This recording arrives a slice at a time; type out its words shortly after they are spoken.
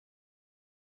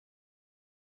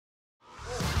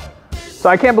So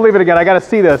I can't believe it again. I got to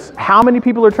see this. How many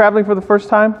people are traveling for the first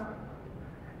time?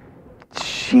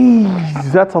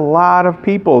 Jeez, that's a lot of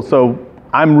people. So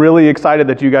I'm really excited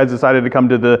that you guys decided to come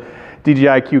to the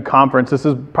DGIQ conference. This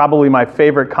is probably my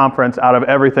favorite conference out of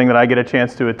everything that I get a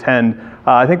chance to attend.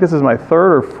 I think this is my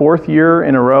third or fourth year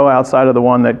in a row outside of the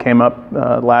one that came up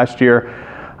last year.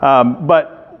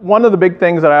 But one of the big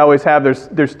things that I always have,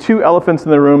 there's two elephants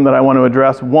in the room that I want to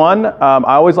address. One,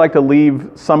 I always like to leave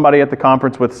somebody at the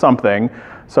conference with something.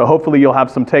 So hopefully you'll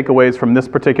have some takeaways from this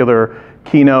particular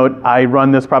keynote. I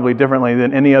run this probably differently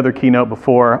than any other keynote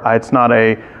before. It's not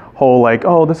a whole like,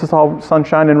 oh, this is all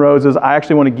sunshine and roses. I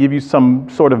actually want to give you some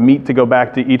sort of meat to go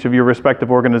back to each of your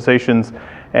respective organizations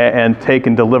and take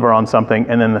and deliver on something.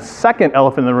 And then the second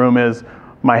elephant in the room is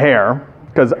my hair,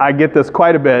 because I get this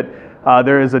quite a bit.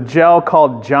 There is a gel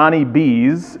called Johnny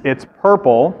B's. It's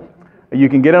purple. You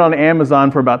can get it on Amazon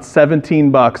for about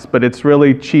 17 bucks, but it's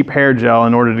really cheap hair gel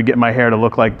in order to get my hair to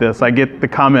look like this. I get the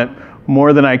comment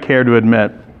more than I care to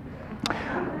admit.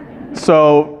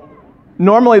 So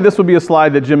normally this would be a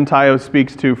slide that Jim Tayo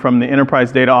speaks to from the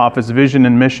Enterprise Data Office vision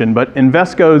and mission, but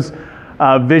Invesco's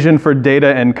vision for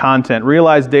data and content.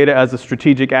 Realize data as a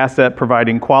strategic asset,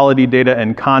 providing quality data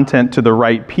and content to the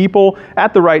right people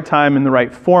at the right time in the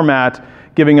right format,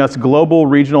 giving us global,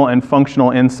 regional, and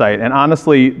functional insight. And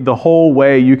honestly, the whole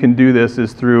way you can do this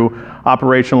is through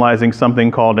operationalizing something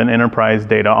called an Enterprise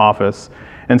Data Office.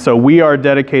 And so we are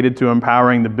dedicated to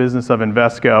empowering the business of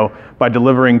Invesco by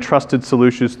delivering trusted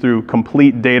solutions through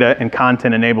complete data and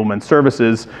content enablement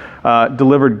services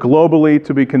delivered globally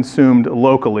to be consumed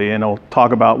locally. And I'll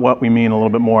talk about what we mean a little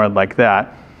bit more like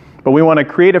that. But we want to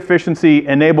create efficiency,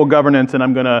 enable governance, and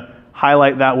I'm going to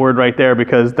highlight that word right there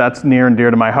because that's near and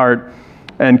dear to my heart,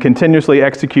 and continuously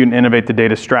execute and innovate the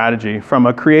data strategy. From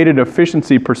a created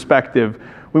efficiency perspective,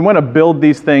 we want to build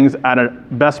these things out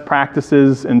of best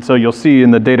practices, and so you'll see in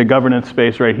the data governance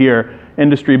space right here,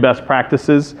 industry best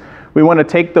practices. We want to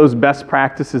take those best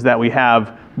practices that we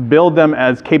have, build them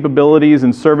as capabilities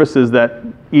and services that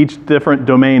each different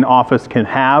domain office can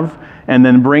have, and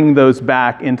then bring those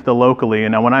back into the locally.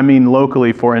 And now when I mean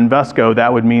locally for Invesco,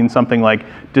 that would mean something like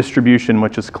distribution,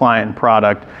 which is client and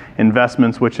product,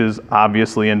 investments, which is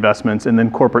obviously investments, and then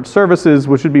corporate services,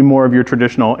 which would be more of your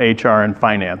traditional HR and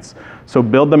finance. So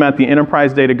build them at the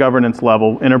enterprise data governance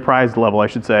level, enterprise level I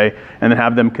should say, and then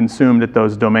have them consumed at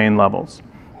those domain levels.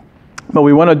 But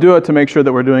we want to do it to make sure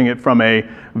that we're doing it from a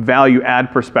value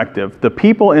add perspective. The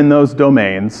people in those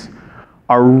domains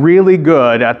are really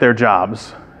good at their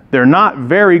jobs. They're not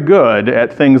very good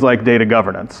at things like data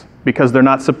governance because they're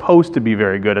not supposed to be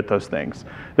very good at those things.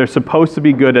 They're supposed to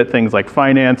be good at things like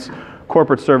finance,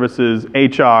 corporate services,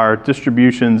 HR,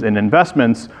 distributions, and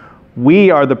investments.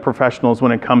 We are the professionals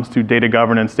when it comes to data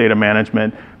governance, data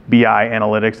management, BI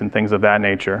analytics, and things of that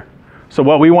nature. So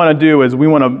what we want to do is we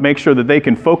want to make sure that they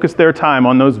can focus their time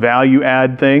on those value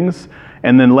add things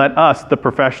and then let us, the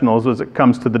professionals, as it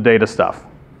comes to the data stuff.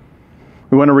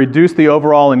 We want to reduce the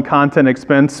overall and content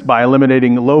expense by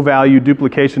eliminating low value,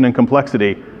 duplication, and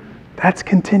complexity. That's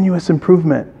continuous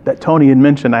improvement that Tony had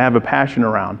mentioned I have a passion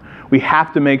around. We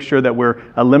have to make sure that we're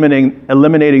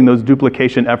eliminating those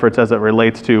duplication efforts as it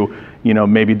relates to,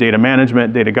 maybe data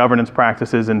management, data governance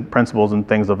practices, and principles and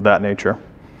things of that nature.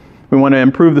 We want to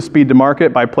improve the speed to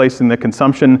market by placing the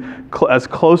consumption as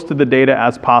close to the data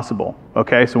as possible.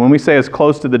 Okay, so when we say as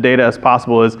close to the data as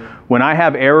possible is when I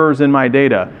have errors in my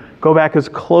data, go back as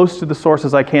close to the source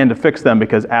as I can to fix them,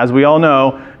 because as we all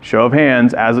know, show of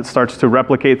hands, as it starts to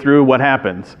replicate through, what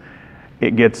happens?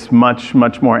 It gets much,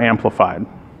 much more amplified.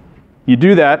 You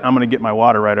do that, I'm going to get my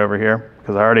water right over here,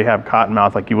 because I already have cotton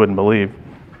mouth like you wouldn't believe.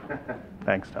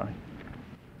 Thanks, Tony.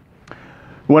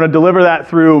 We want to deliver that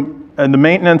through the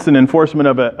maintenance and enforcement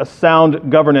of a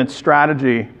sound governance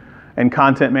strategy and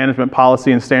content management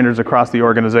policy and standards across the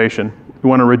organization. We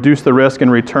want to reduce the risk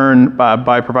and return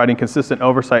by providing consistent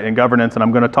oversight and governance, and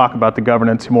I'm going to talk about the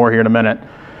governance more here in a minute.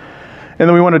 And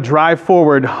then we want to drive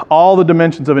forward all the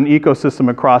dimensions of an ecosystem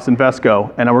across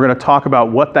Invesco, and we're going to talk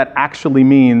about what that actually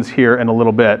means here in a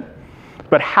little bit.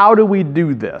 But how do we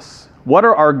do this? What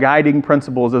are our guiding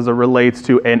principles as it relates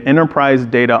to an enterprise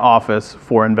data office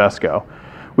for Invesco?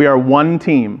 We are one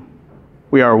team.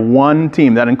 We are one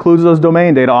team. That includes those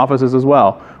domain data offices as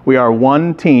well. We are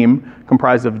one team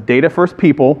comprised of data-first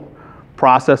people,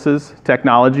 processes,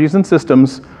 technologies, and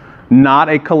systems, not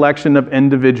a collection of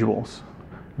individuals.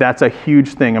 That's a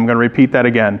huge thing. I'm going to repeat that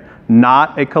again.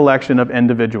 Not a collection of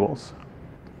individuals.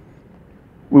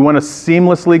 We want to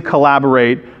seamlessly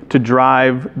collaborate to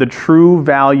drive the true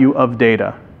value of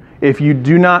data. If you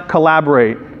do not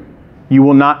collaborate, you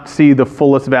will not see the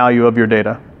fullest value of your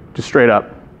data, just straight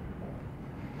up.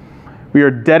 We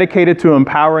are dedicated to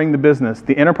empowering the business.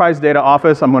 The Enterprise Data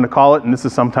Office, I'm going to call it, and this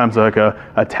is sometimes like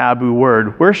a taboo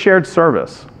word, we're a shared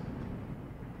service,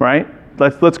 right?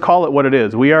 Let's call it what it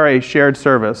is. We are a shared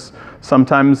service.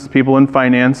 Sometimes people in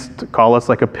finance call us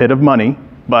like a pit of money,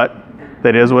 but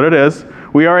that is what it is.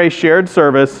 We are a shared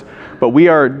service, but we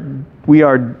are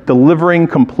delivering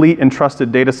complete and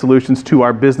trusted data solutions to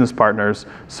our business partners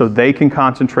so they can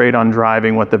concentrate on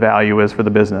driving what the value is for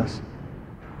the business.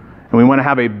 And we want to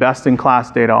have a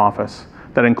best-in-class data office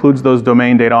that includes those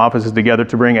domain data offices together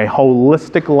to bring a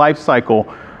holistic life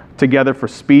cycle together for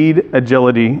speed,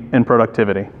 agility, and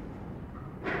productivity.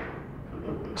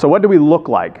 So what do we look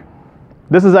like?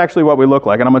 This is actually what we look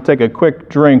like, and I'm going to take a quick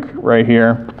drink right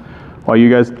here while you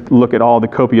guys look at all the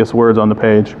copious words on the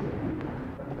page.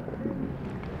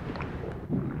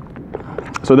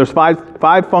 So there's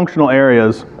five functional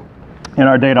areas in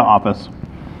our data office.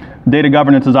 Data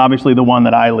governance is obviously the one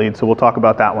that I lead, so we'll talk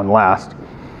about that one last.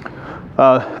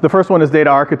 The first one is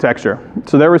data architecture.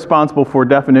 So they're responsible for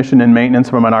definition and maintenance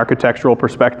from an architectural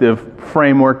perspective,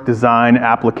 framework, design,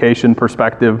 application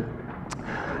perspective.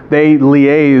 They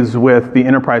liaise with the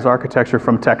enterprise architecture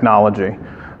from technology.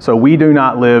 So we do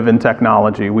not live in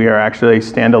technology. We are actually a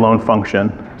standalone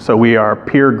function. So we are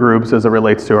peer groups as it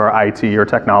relates to our IT or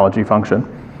technology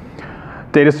function.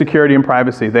 Data security and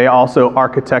privacy. They also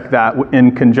architect that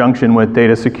in conjunction with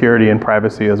data security and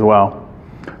privacy as well.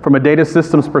 From a data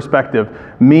systems perspective,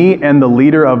 me and the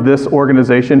leader of this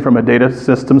organization from a data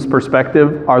systems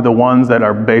perspective are the ones that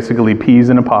are basically peas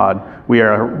in a pod.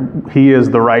 He is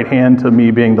the right hand to me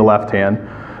being the left hand.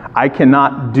 I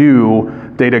cannot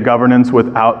do data governance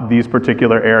without these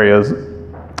particular areas.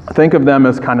 Think of them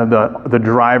as kind of the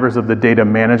drivers of the data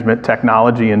management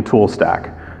technology and tool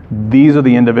stack. These are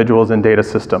the individuals in data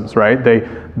systems, right?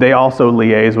 They also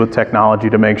liaise with technology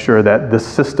to make sure that the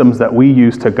systems that we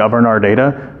use to govern our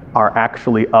data are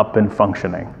actually up and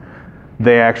functioning.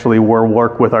 They actually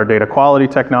work with our data quality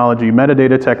technology,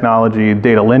 metadata technology,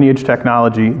 data lineage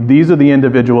technology. These are the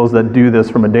individuals that do this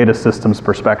from a data systems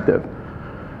perspective.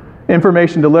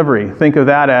 Information delivery, think of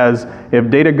that as if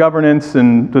data governance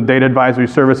and the data advisory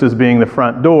services being the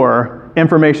front door,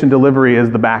 information delivery is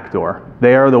the back door.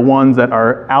 They are the ones that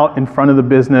are out in front of the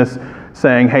business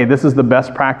saying, hey, this is the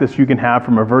best practice you can have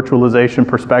from a virtualization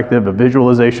perspective, a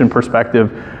visualization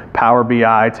perspective, Power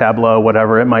BI, Tableau,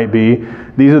 whatever it might be.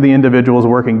 These are the individuals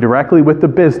working directly with the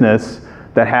business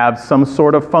that have some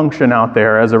sort of function out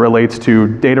there as it relates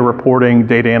to data reporting,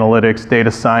 data analytics, data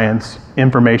science,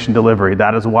 information delivery.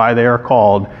 That is why they are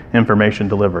called information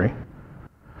delivery.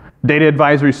 Data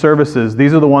advisory services,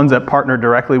 these are the ones that partner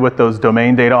directly with those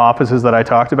domain data offices that I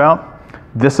talked about.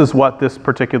 This is what this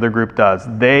particular group does.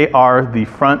 They are the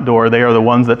front door. They are the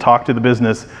ones that talk to the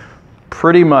business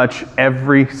pretty much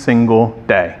every single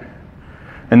day.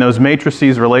 And those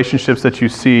matrices relationships that you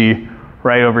see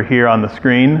right over here on the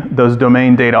screen, those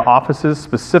domain data offices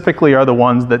specifically are the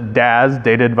ones that DAS,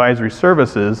 Data Advisory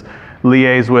Services,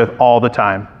 liaise with all the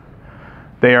time.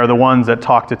 They are the ones that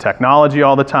talk to technology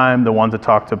all the time, the ones that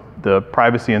talk to the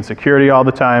privacy and security all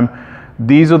the time.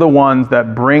 These are the ones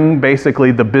that bring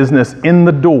basically the business in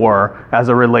the door as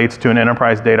it relates to an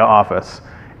enterprise data office.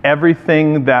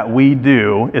 Everything that we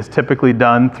do is typically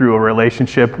done through a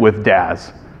relationship with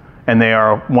DAS, and they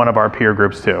are one of our peer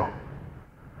groups too.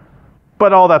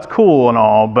 But all that's cool and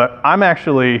all, but I'm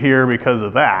actually here because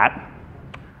of that.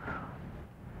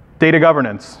 Data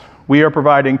governance. We are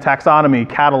providing taxonomy,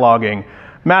 cataloging,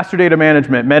 master data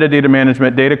management, metadata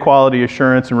management, data quality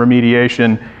assurance and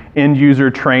remediation, end user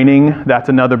training. That's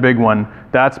another big one.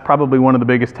 That's probably one of the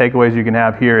biggest takeaways you can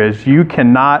have here is you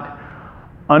cannot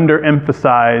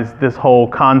underemphasize this whole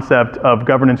concept of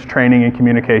governance training and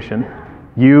communication.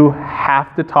 You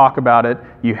have to talk about it.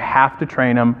 You have to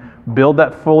train them. Build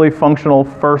that fully functional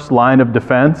first line of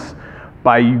defense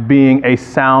by being a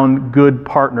sound, good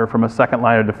partner from a second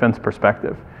line of defense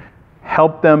perspective.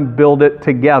 Help them build it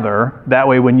together. That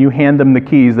way when you hand them the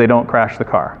keys, they don't crash the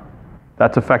car.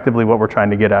 That's effectively what we're trying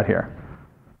to get at here.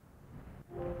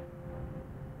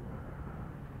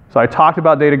 So I talked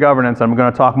about data governance. I'm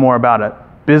going to talk more about it.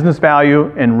 Business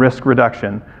value and risk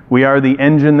reduction. We are the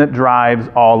engine that drives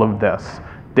all of this.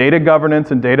 Data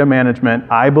governance and data management,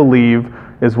 I believe,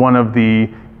 is one of the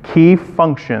key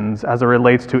functions as it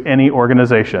relates to any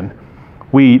organization.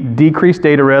 We decrease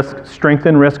data risk,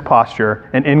 strengthen risk posture,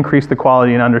 and increase the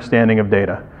quality and understanding of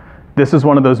data. This is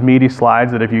one of those meaty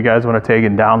slides that if you guys want to take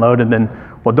and download and then,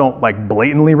 well, don't like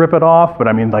blatantly rip it off, but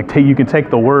I mean like you can take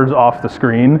the words off the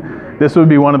screen. This would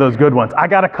be one of those good ones. I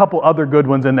got a couple other good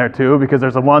ones in there too, because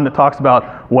there's a one that talks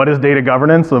about what is data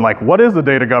governance and like what is the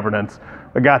data governance?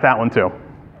 I got that one too.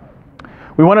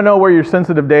 We want to know where your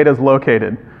sensitive data is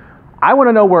located. I want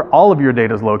to know where all of your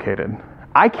data is located.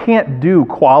 I can't do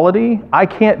quality, I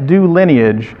can't do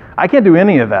lineage, I can't do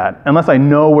any of that unless I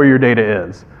know where your data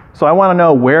is. So I want to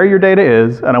know where your data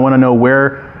is, and I want to know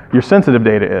where your sensitive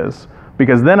data is,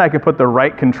 because then I can put the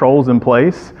right controls in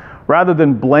place rather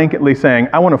than blanketly saying,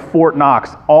 I want to Fort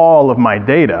Knox all of my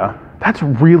data. That's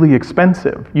really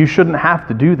expensive. You shouldn't have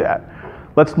to do that.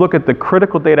 Let's look at the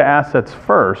critical data assets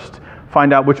first,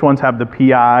 find out which ones have the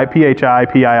PI, PHI,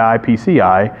 PII,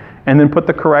 PCI, and then put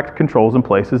the correct controls in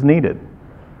place as needed.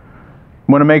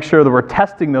 We want to make sure that we're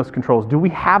testing those controls. Do we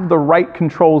have the right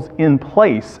controls in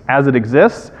place as it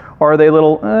exists, or are they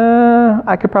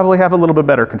I could probably have a little bit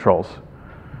better controls.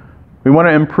 We want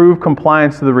to improve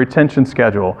compliance to the retention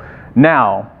schedule.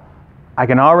 Now, I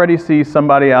can already see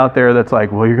somebody out there that's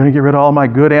like, well, you're going to get rid of all my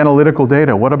good analytical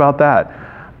data. What about that?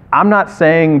 I'm not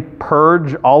saying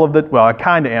purge all of the, well, I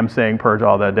kind of am saying purge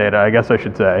all that data, I guess I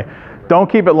should say.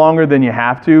 Don't keep it longer than you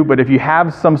have to, but if you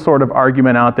have some sort of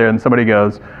argument out there and somebody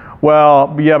goes,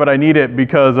 well, yeah, but I need it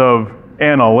because of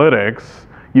analytics,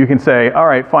 you can say, all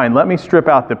right, fine, let me strip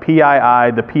out the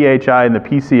PII, the PHI, and the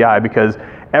PCI, because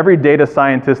every data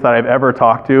scientist that I've ever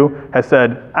talked to has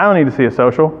said, I don't need to see a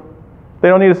social. They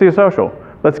don't need to see a social.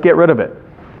 Let's get rid of it.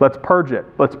 Let's purge it.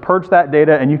 Let's purge that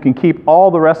data, and you can keep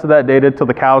all the rest of that data till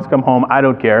the cows come home. I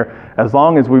don't care, as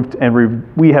long as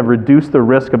we have reduced the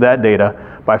risk of that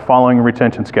data by following a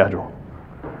retention schedule.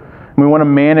 And we want to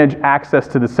manage access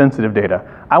to the sensitive data.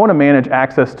 I want to manage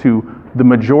access to the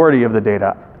majority of the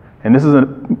data. And this is a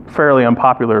fairly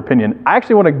unpopular opinion. I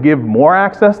actually want to give more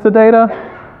access to data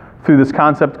through this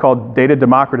concept called data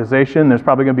democratization. There's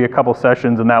probably going to be a couple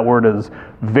sessions, and that word is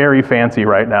very fancy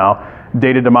right now,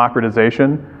 data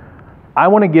democratization. I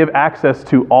want to give access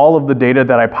to all of the data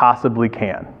that I possibly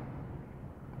can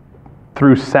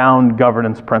through sound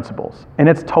governance principles. And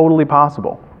it's totally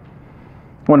possible.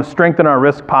 I want to strengthen our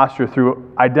risk posture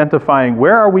through identifying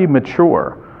where are we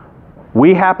mature.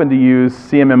 We happen to use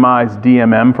CMMI's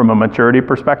DMM from a maturity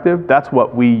perspective. That's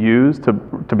what we use to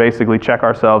basically check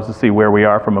ourselves to see where we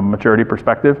are from a maturity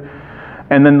perspective.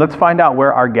 And then let's find out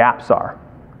where our gaps are.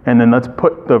 And then let's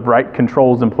put the right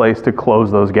controls in place to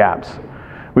close those gaps.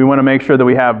 We want to make sure that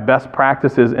we have best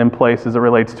practices in place as it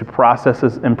relates to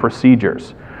processes and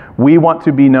procedures. We want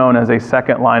to be known as a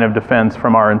second line of defense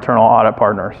from our internal audit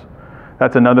partners.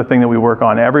 That's another thing that we work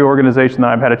on. Every organization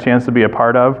that I've had a chance to be a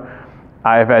part of,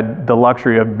 I've had the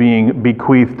luxury of being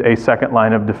bequeathed a second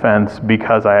line of defense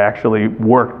because I actually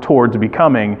worked towards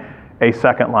becoming a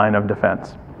second line of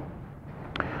defense.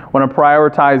 I want to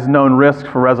prioritize known risks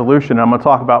for resolution. I'm going to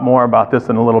talk about more about this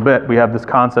in a little bit. We have this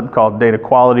concept called data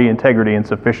quality, integrity, and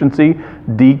sufficiency,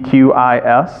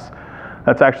 DQIS.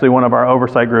 That's actually one of our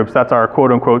oversight groups. That's our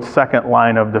quote-unquote second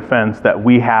line of defense that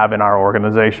we have in our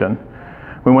organization.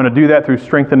 We want to do that through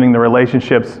strengthening the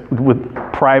relationships with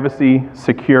privacy,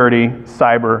 security,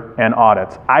 cyber, and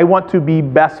audits. I want to be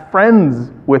best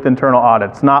friends with internal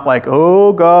audits, not like,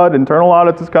 oh God, internal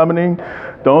audits is coming,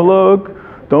 don't look.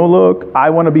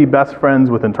 I want to be best friends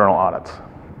with internal audits.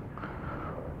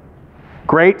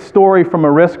 Great story from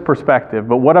a risk perspective,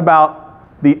 but what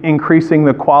about the increasing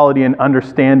the quality and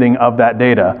understanding of that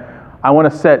data? I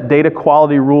want to set data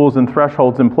quality rules and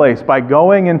thresholds in place by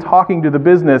going and talking to the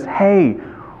business, hey,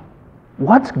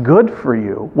 what's good for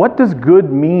you? What does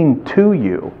good mean to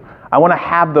you? I want to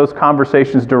have those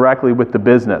conversations directly with the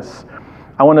business.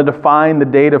 I want to define the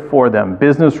data for them,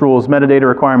 business rules, metadata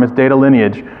requirements, data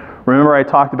lineage. Remember I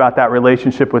talked about that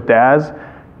relationship with DAS?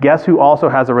 Guess who also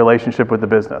has a relationship with the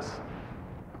business?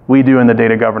 We do in the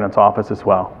data governance office as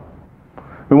well.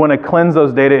 We want to cleanse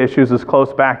those data issues as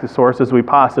close back to source as we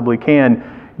possibly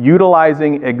can,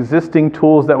 utilizing existing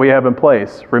tools that we have in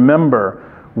place.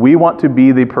 Remember, we want to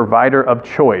be the provider of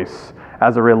choice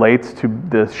as it relates to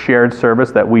the shared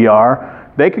service that we are.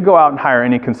 They could go out and hire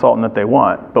any consultant that they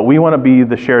want, but we want to be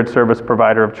the shared service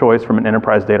provider of choice from an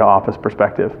enterprise data office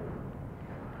perspective.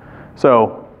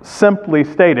 So, simply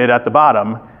stated at the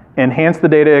bottom, enhance the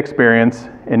data experience,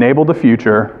 enable the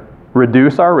future,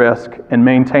 reduce our risk, and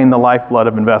maintain the lifeblood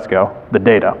of Invesco, the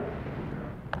data.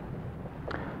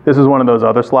 This is one of those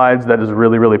other slides that is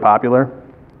really, really popular.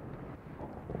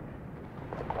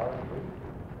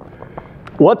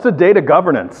 What's a data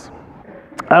governance?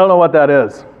 I don't know what that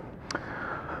is.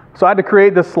 So I had to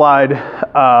create this slide,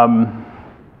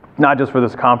 not just for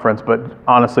this conference, but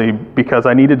honestly, because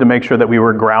I needed to make sure that we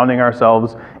were grounding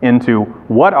ourselves into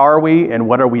what are we and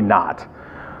what are we not.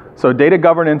 So data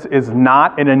governance is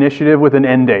not an initiative with an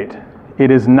end date.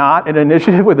 It is not an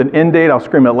initiative with an end date. I'll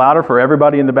scream it louder for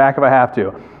everybody in the back if I have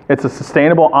to. It's a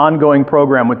sustainable, ongoing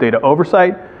program with data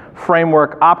oversight,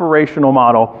 framework, operational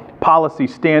model, policy,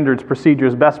 standards,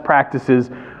 procedures, best practices,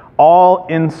 all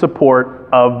in support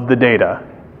of the data.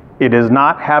 It does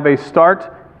not have a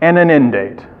start and an end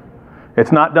date.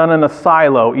 It's not done in a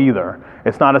silo either.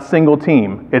 It's not a single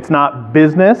team. It's not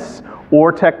business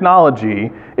or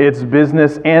technology. It's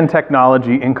business and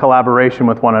technology in collaboration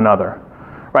with one another,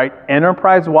 right?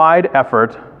 Enterprise-wide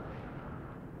effort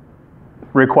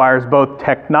requires both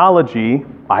technology,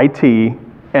 IT,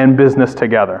 and business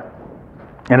together.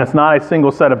 And it's not a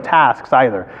single set of tasks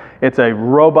either. It's a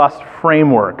robust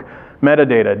framework,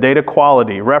 metadata, data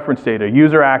quality, reference data,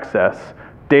 user access,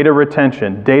 data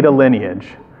retention, data lineage.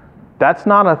 That's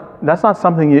not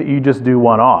something that you just do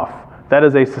one-off. That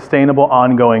is a sustainable,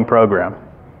 ongoing program.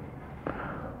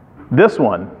 This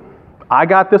one, I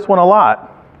got this one a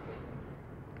lot.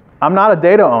 I'm not a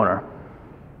data owner.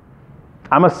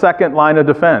 I'm a second line of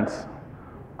defense.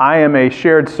 I am a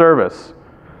shared service.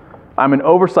 I'm an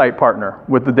oversight partner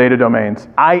with the data domains.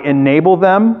 I enable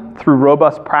them through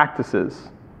robust practices.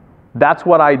 That's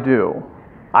what I do.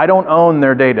 I don't own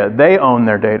their data. They own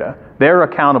their data. They're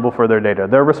accountable for their data.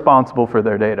 They're responsible for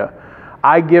their data.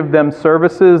 I give them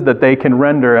services that they can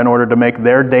render in order to make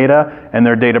their data and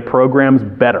their data programs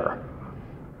better.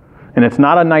 And it's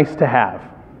not a nice to have.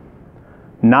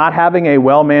 Not having a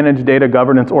well-managed data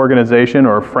governance organization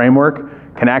or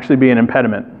framework can actually be an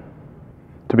impediment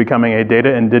to becoming a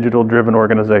data and digital-driven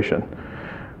organization.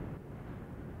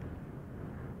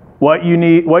 What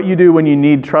you do when you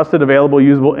need trusted, available,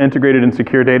 usable, integrated, and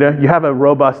secure data, you have a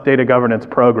robust data governance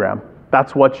program.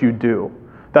 That's what you do.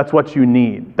 That's what you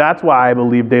need. That's why I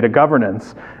believe data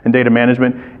governance and data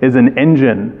management is an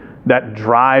engine that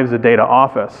drives a data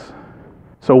office.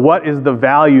 So what is the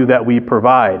value that we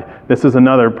provide? This is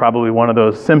another, probably one of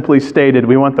those simply stated,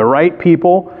 we want the right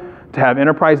people to have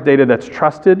enterprise data that's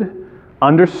trusted,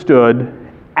 understood,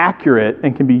 accurate,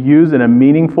 and can be used in a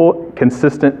meaningful,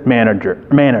 consistent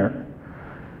manner.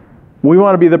 We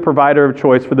want to be the provider of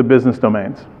choice for the business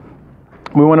domains.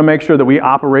 We want to make sure that we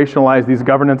operationalize these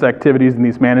governance activities and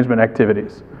these management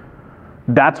activities.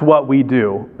 That's what we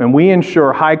do. And we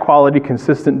ensure high quality,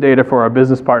 consistent data for our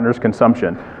business partners'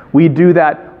 consumption. We do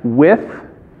that with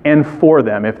and for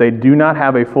them if they do not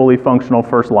have a fully functional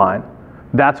first line.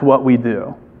 That's what we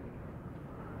do.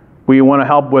 We want to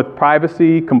help with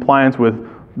privacy, compliance with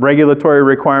regulatory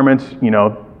requirements,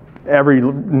 every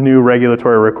new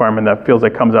regulatory requirement that feels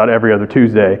like comes out every other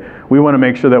Tuesday. We want to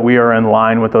make sure that we are in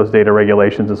line with those data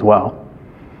regulations as well.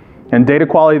 And data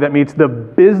quality that meets the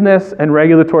business and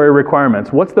regulatory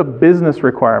requirements. What's the business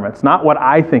requirements? Not what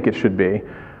I think it should be.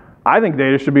 I think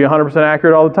data should be 100%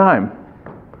 accurate all the time.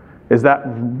 Is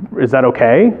that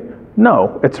okay?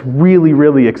 No, it's really,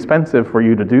 really expensive for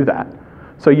you to do that.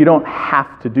 So you don't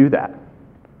have to do that.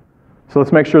 So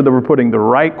let's make sure that we're putting the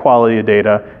right quality of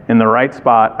data in the right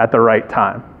spot at the right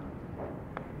time.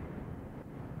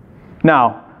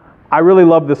 Now, I really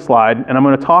love this slide, and I'm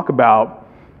going to talk about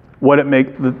what it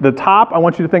makes. The top, I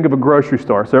want you to think of a grocery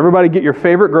store. So everybody get your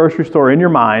favorite grocery store in your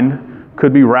mind.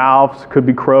 Could be Ralph's, could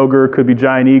be Kroger, could be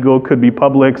Giant Eagle, could be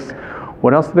Publix.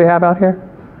 What else do they have out here?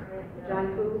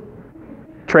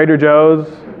 Trader Joe's.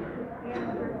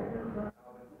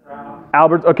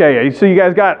 Albert's. Okay, so you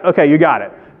guys you got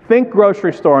it. Think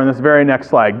grocery store in this very next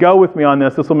slide. Go with me on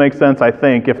this. This will make sense, I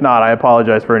think. If not, I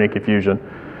apologize for any confusion.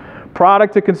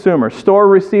 Product to consumer. Store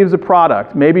receives a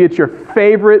product. Maybe it's your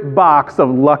favorite box of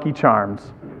Lucky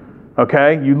Charms.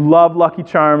 Okay? You love Lucky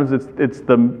Charms. It's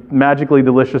the magically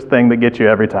delicious thing that gets you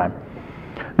every time.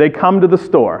 They come to the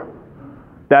store.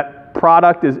 That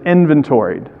product is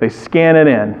inventoried. They scan it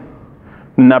in.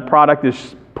 And that product is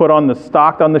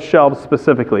stocked on the shelves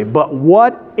specifically. But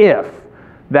what if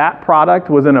that product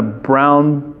was in a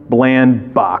brown,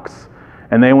 bland box,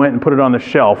 and they went and put it on the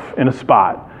shelf in a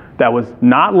spot that was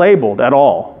not labeled at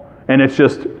all, and it's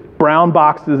just brown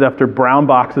boxes after brown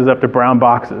boxes after brown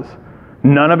boxes.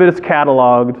 None of it is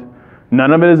cataloged,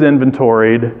 none of it is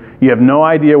inventoried, you have no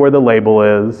idea where the label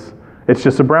is, it's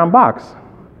just a brown box.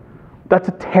 That's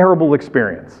a terrible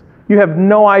experience. You have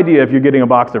no idea if you're getting a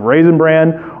box of Raisin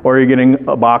Bran or you're getting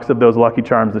a box of those Lucky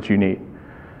Charms that you need.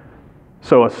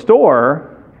 So a store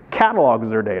catalogs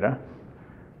their data,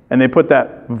 and they put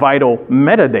that vital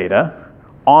metadata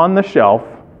on the shelf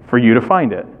for you to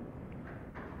find it.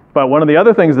 But one of the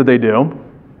other things that they do,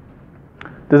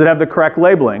 does it have the correct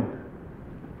labeling?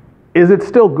 Is it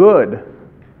still good?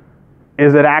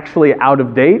 Is it actually out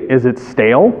of date? Is it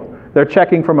stale? They're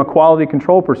checking from a quality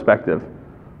control perspective.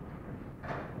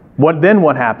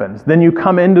 What happens? Then you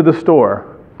come into the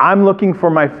store. I'm looking for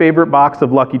my favorite box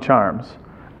of Lucky Charms.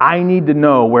 I need to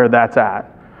know where that's at.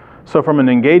 So from an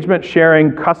engagement,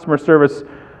 sharing, customer service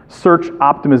search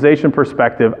optimization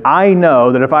perspective, I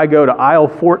know that if I go to aisle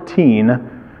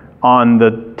 14, on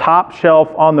the top shelf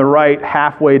on the right,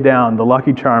 halfway down, the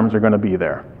Lucky Charms are going to be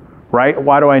there, right?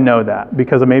 Why do I know that?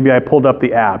 Because maybe I pulled up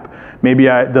the app. Maybe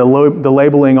the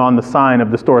labeling on the sign of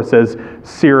the store says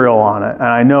cereal on it, and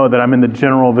I know that I'm in the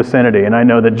general vicinity, and I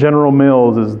know that General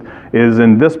Mills is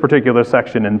in this particular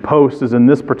section, and Post is in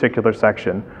this particular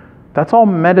section. That's all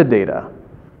metadata.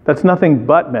 That's nothing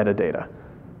but metadata.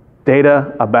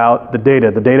 Data about the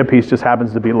data. The data piece just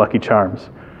happens to be Lucky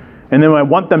Charms. And then I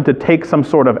want them to take some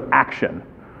sort of action.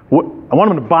 I want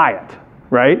them to buy it,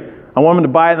 right? I want them to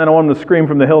buy it, and then I want them to scream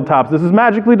from the hilltops, this is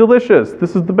magically delicious.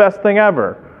 This is the best thing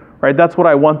ever, right? That's what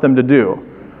I want them to do.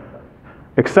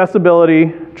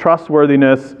 Accessibility,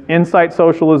 trustworthiness, insight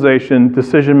socialization,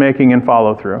 decision-making, and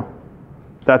follow-through.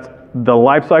 That's the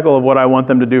life cycle of what I want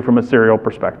them to do from a serial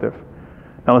perspective.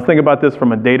 Now let's think about this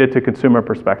from a data to consumer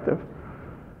perspective.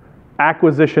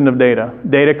 Acquisition of data.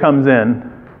 Data comes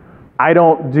in. I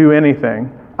don't do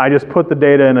anything. I just put the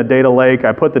data in a data lake.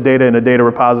 I put the data in a data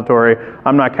repository.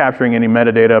 I'm not capturing any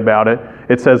metadata about it.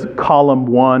 It says column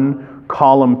 1,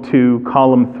 column 2,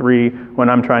 column 3 when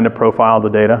I'm trying to profile the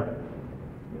data.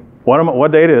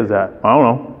 What data is that? I don't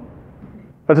know.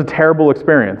 That's a terrible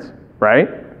experience, right?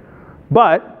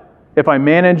 But if I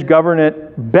manage, govern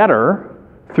it better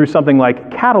through something like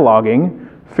cataloging,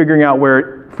 figuring out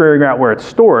where it's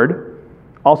stored,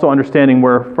 also understanding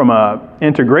where, from an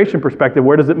integration perspective,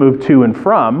 where does it move to and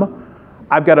from,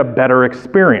 I've got a better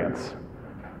experience.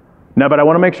 Now, but I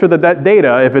want to make sure that that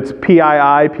data, if it's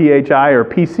PII, PHI, or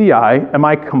PCI, am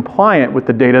I compliant with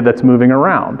the data that's moving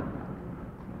around?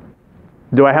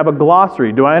 Do I have a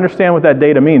glossary? Do I understand what that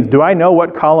data means? Do I know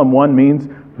what column 1 means?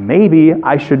 Maybe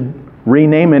I should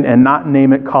rename it and not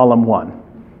name it column 1.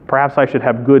 Perhaps I should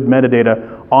have good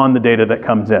metadata on the data that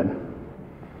comes in.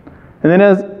 And then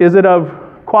is it of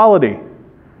quality?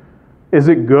 Is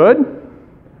it good?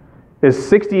 Is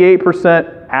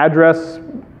 68% address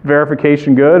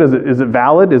verification good? Is it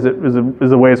valid? Is it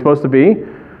the way it's supposed to be?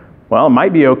 Well, it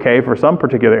might be okay for some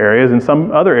particular areas. In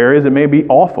some other areas, it may be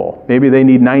awful. Maybe they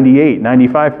need 98,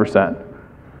 95%.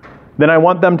 Then I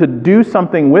want them to do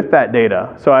something with that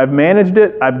data. So I've managed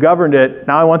it, I've governed it,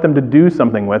 now I want them to do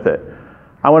something with it.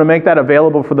 I want to make that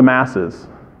available for the masses.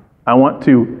 I want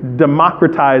to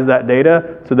democratize that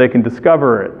data so they can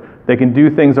discover it. They can do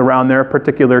things around their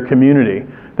particular community.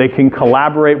 They can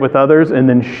collaborate with others and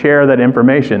then share that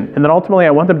information. And then ultimately,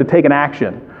 I want them to take an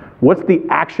action. What's the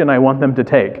action I want them to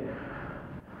take?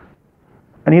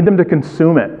 I need them to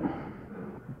consume it.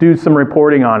 Do some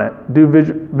reporting on it. Do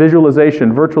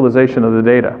visualization, virtualization of the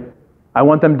data. I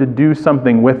want them to do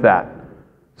something with that.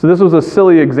 So this was a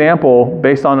silly example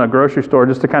based on a grocery store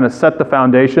just to kind of set the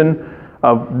foundation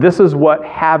of this is what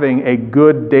having a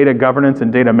good data governance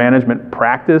and data management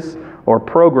practice or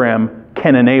program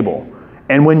can enable.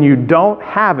 And when you don't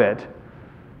have it,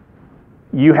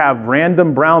 you have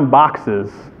random brown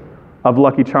boxes of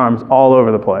Lucky Charms all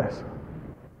over the place.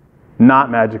 Not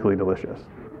magically delicious.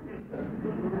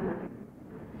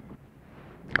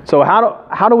 So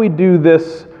how do we do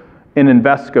this in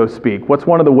Invesco speak? What's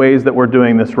one of the ways that we're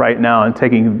doing this right now and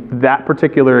taking that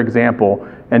particular example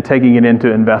and taking it into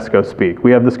Invesco speak?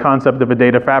 We have this concept of a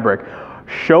data fabric.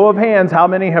 Show of hands, how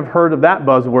many have heard of that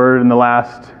buzzword in the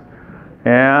last,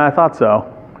 yeah, I thought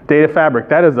so. Data fabric,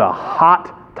 that is a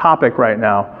hot topic right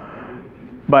now.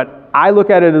 But I look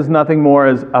at it as nothing more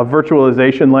as a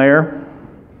virtualization layer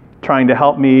trying to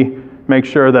help me make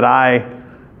sure that I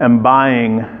am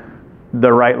buying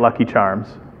the right Lucky Charms.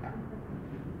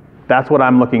 That's what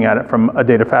I'm looking at it from a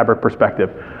data fabric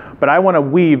perspective. But I want to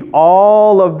weave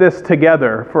all of this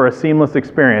together for a seamless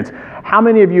experience. How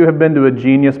many of you have been to a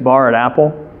Genius bar at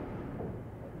Apple?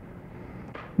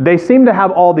 They seem to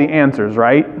have all the answers,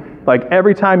 right? Like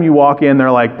every time you walk in,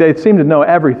 they seem to know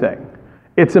everything.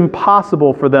 It's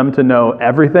impossible for them to know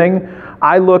everything.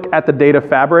 I look at the data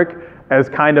fabric as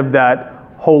kind of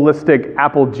that holistic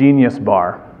Apple Genius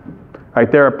bar. Right?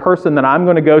 They're a person that I'm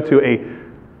going to go to a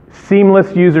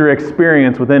seamless user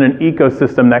experience within an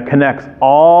ecosystem that connects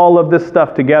all of this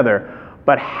stuff together.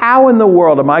 But how in the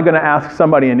world am I going to ask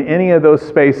somebody in any of those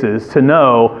spaces to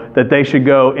know that they should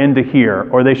go into here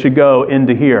or they should go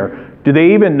into here? Do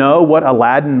they even know what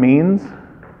Aladdin means?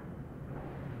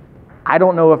 I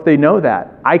don't know if they know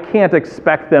that. I can't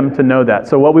expect them to know that.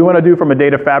 So what we want to do from a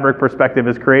data fabric perspective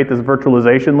is create this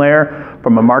virtualization layer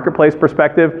from a marketplace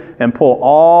perspective and pull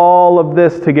all of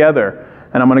this together.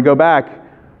 And I'm going to go back.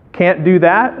 Can't do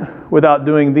that without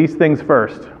doing these things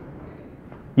first.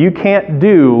 You can't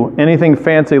do anything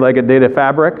fancy like a data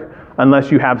fabric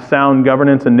unless you have sound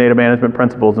governance and data management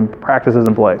principles and practices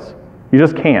in place. You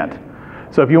just can't.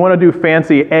 So if you want to do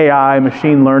fancy AI,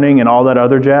 machine learning, and all that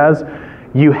other jazz,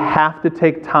 you have to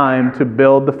take time to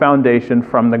build the foundation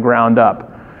from the ground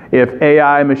up. If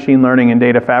AI, machine learning, and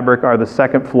data fabric are the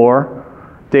second floor,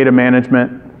 data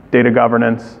management, data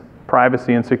governance,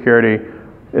 privacy and security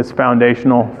is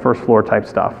foundational first floor type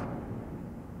stuff.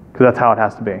 Because that's how it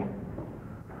has to be.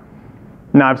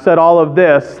 Now I've said all of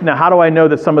this. Now how do I know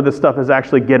that some of this stuff is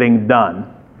actually getting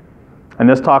done? And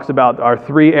this talks about our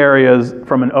three areas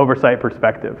from an oversight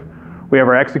perspective. We have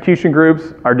our execution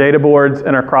groups, our data boards,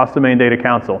 and our cross-domain data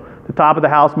council. The top of the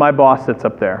house, my boss sits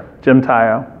up there, Jim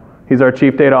Tayo. He's our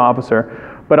chief data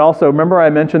officer. But also, remember I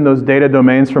mentioned those data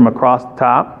domains from across the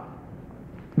top?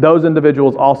 Those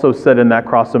individuals also sit in that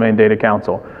cross-domain data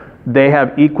council. They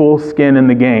have equal skin in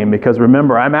the game because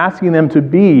remember, I'm asking them to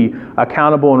be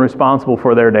accountable and responsible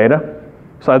for their data.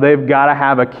 So they've got to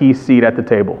have a key seat at the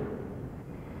table.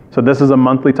 So this is a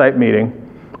monthly type meeting.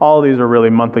 All of these are really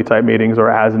monthly type meetings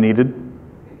or as needed.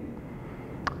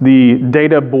 The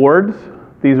data boards,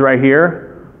 these right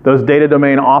here, those data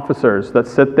domain officers that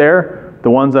sit there, the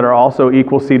ones that are also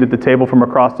equal seat at the table from a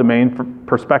cross-domain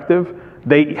perspective,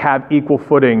 they have equal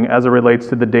footing as it relates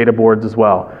to the data boards as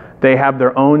well. They have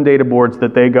their own data boards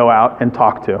that they go out and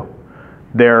talk to.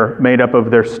 They're made up of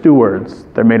their stewards,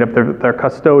 they're made up of their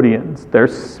custodians, their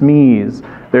SMEs,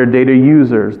 their data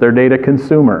users, their data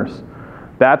consumers.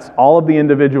 That's all of the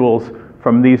individuals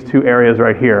from these two areas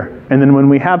right here. And then when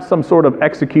we have some sort of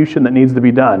execution that needs to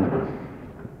be done,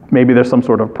 maybe there's some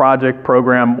sort of project,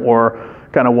 program, or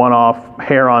kind of one-off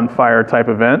hair on fire type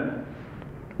event,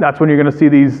 that's when you're going to see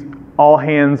these all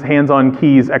hands-on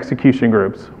keys execution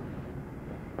groups.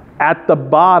 At the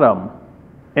bottom,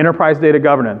 enterprise data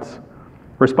governance,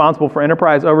 responsible for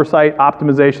enterprise oversight,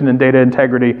 optimization, and data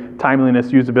integrity, timeliness,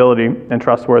 usability, and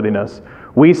trustworthiness.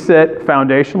 We sit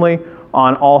foundationally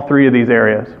on all three of these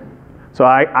areas. So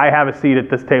I have a seat at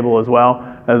this table as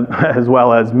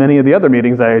well as many of the other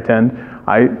meetings I attend.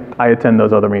 I attend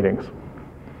those other meetings.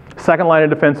 Second line of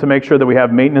defense to make sure that we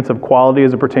have maintenance of quality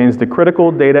as it pertains to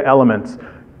critical data elements.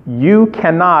 You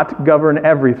cannot govern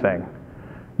everything.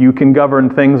 You can govern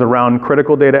things around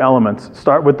critical data elements.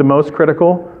 Start with the most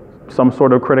critical, some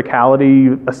sort of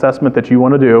criticality assessment that you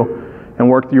want to do, and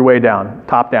work your way down,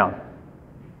 top down.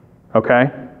 Okay?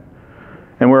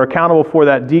 And we're accountable for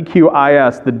that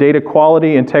DQIS, the Data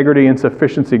Quality, Integrity, and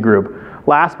Sufficiency Group.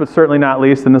 Last but certainly not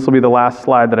least, and this will be the last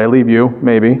slide that I leave you,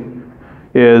 maybe,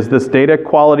 is this Data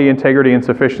Quality, Integrity, and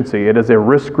Sufficiency. It is a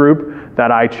risk group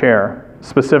that I chair,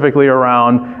 specifically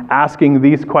around asking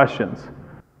these questions.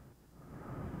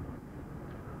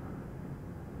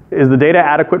 Is the data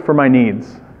adequate for my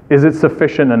needs? Is it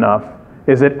sufficient enough?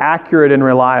 Is it accurate and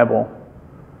reliable?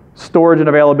 Storage and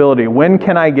availability. When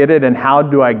can I get it and how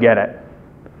do I get it?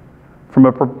 From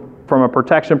a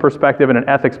protection perspective and an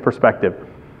ethics perspective.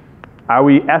 Are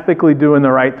we ethically doing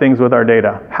the right things with our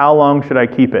data? How long should I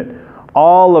keep it?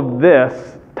 All of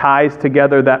this ties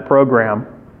together that program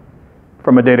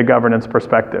from a data governance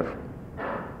perspective.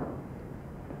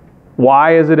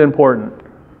 Why is it important?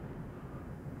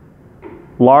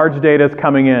 Large data is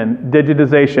coming in,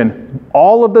 digitization,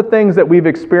 all of the things that we've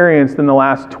experienced in the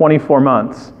last 24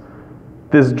 months,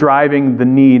 this driving the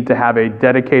need to have a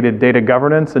dedicated data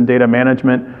governance and data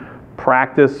management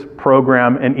practice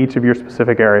program in each of your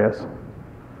specific areas.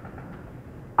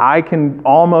 I can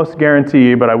almost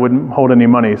guarantee, but I wouldn't hold any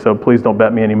money, so please don't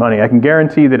bet me any money. I can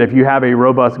guarantee that if you have a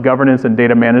robust governance and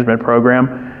data management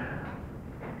program,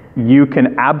 you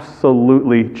can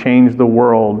absolutely change the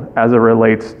world as it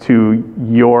relates to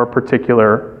your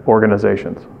particular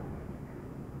organizations.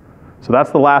 So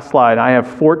that's the last slide. I have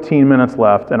 14 minutes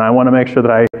left, and I want to make sure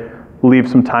that I leave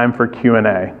some time for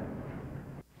Q&A.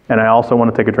 And I also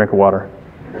want to take a drink of water.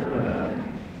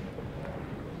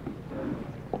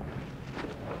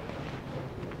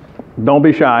 Don't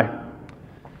be shy.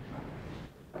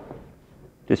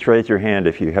 Just raise your hand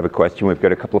if you have a question. We've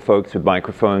got a couple of folks with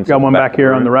microphones. Got one back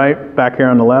here on the right, back here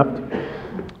on the left.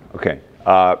 Okay.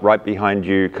 Right behind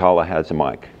you, Carla has a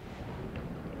mic.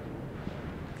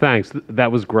 Thanks.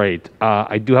 That was great.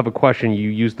 I do have a question. You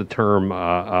used the term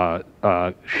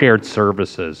shared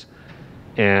services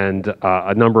and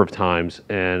a number of times.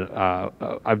 And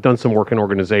I've done some work in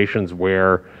organizations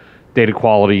where data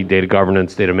quality, data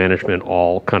governance, data management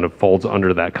all kind of folds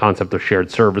under that concept of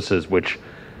shared services, which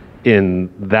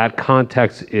in that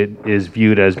context, it is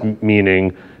viewed as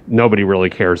meaning nobody really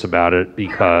cares about it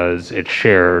because it's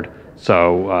shared,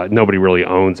 so nobody really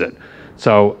owns it.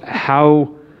 So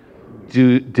how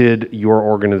did your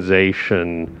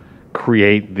organization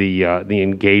create the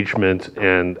engagement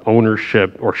and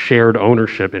ownership or shared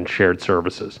ownership in shared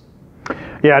services?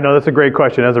 Yeah, no, that's a great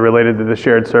question as it related to the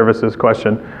shared services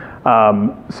question.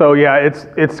 So yeah,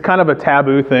 it's kind of a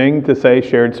taboo thing to say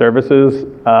shared services,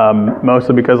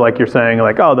 mostly because like you're saying,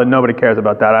 like, oh, then nobody cares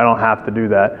about that. I don't have to do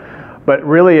that. But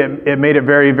really, it made it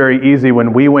very, very easy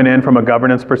when we went in from a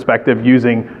governance perspective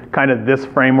using kind of this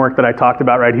framework that I talked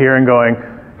about right here and going,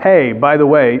 hey, by the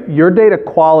way, your data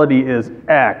quality is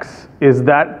X. Is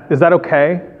that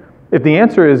okay? If the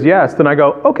answer is yes, then I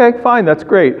go, okay, fine, that's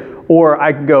great. Or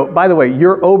I can go, by the way,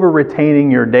 you're over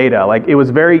retaining your data. Like, it was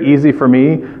very easy for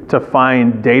me to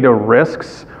find data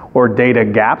risks or data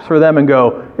gaps for them and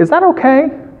go, is that okay?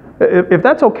 If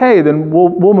that's okay, then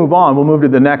we'll move on. We'll move to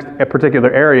the next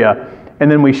particular area. And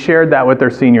then we shared that with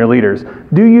their senior leaders.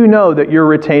 Do you know that you're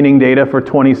retaining data for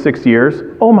 26 years?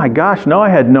 Oh my gosh, no, I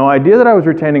had no idea that I was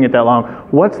retaining it that long.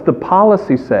 What's the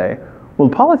policy say? Well,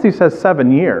 the policy says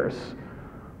 7 years.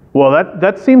 Well,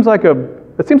 that seems like a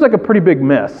pretty big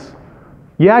miss.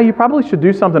 Yeah, you probably should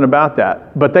do something about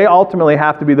that, but they ultimately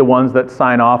have to be the ones that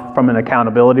sign off from an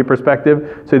accountability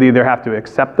perspective. So they either have to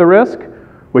accept the risk,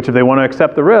 which if they want to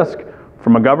accept the risk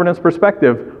from a governance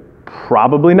perspective,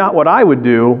 probably not what I would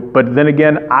do, but then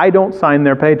again, I don't sign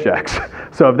their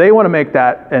paychecks. So if they want to make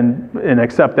that and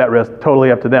accept that risk, totally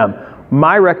up to them.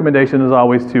 My recommendation is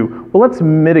always to, well, let's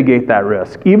mitigate that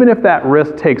risk. Even if that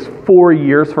risk takes 4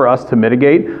 years for us to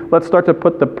mitigate, let's start to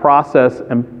put the process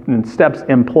and steps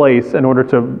in place in order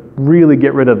to really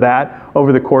get rid of that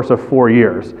over the course of 4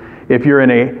 years. If you're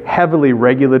in a heavily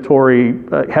regulated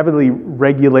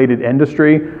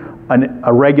industry,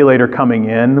 a regulator coming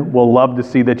in will love to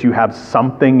see that you have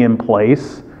something in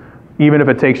place. Even if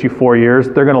it takes you 4 years,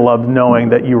 they're going to love knowing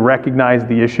that you recognize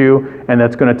the issue and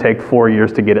that's going to take 4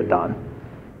 years to get it done.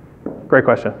 Great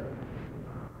question.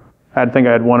 I think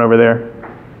I had one over there.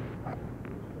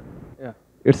 Yeah,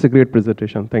 it's a great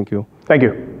presentation. Thank you. Thank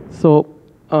you. So,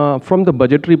 from the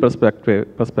budgetary perspective,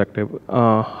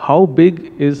 how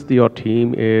big is your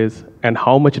team and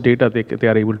how much data they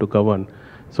are able to govern?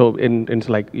 So, it's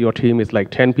like your team is like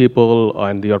 10 people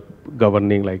and you're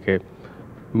governing like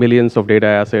millions of data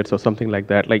assets or something like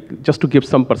that, like just to give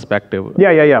some perspective.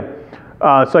 Yeah.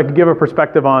 So I could give a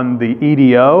perspective on the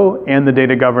EDO and the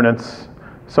data governance.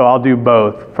 So I'll do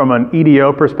both. From an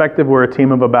EDO perspective, we're a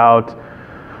team of about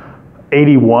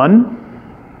 81.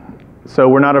 So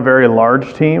we're not a very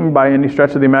large team by any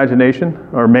stretch of the imagination,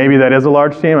 or maybe that is a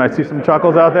large team. I see some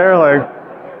chuckles out there. Like,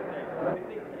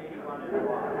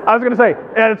 I was going to say,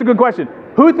 yeah, that's a good question.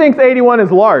 Who thinks 81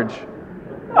 is large?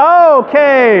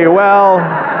 Okay, well,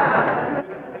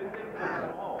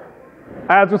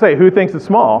 I was going to say, who thinks it's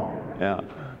small? Yeah.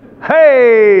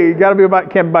 Hey, can't be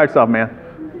by yourself, man.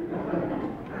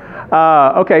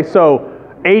 Okay, so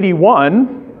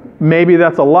 81, maybe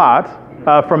that's a lot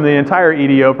from the entire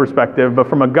EDO perspective, but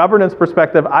from a governance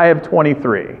perspective, I have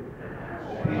 23.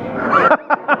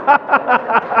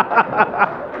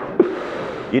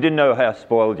 You didn't know how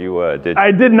spoiled you were, did you? I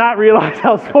did not realize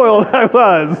how spoiled I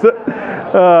was.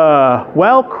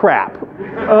 Well, crap.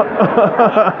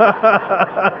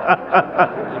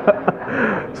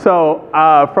 So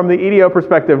from the EDO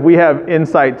perspective, we have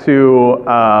insight to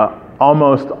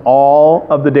almost all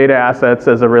of the data assets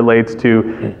as it relates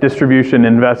to distribution,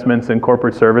 investments, and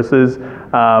corporate services.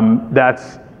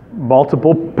 That's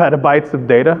multiple petabytes of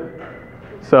data.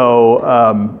 So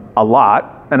a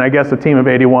lot. And I guess a team of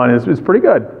 81 is pretty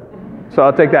good. So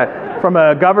I'll take that. From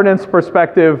a governance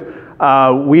perspective,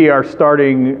 we are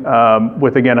starting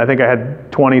with, again, I think I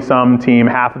had 20-some team.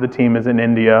 Half of the team is in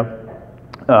India.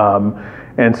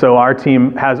 And so our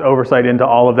team has oversight into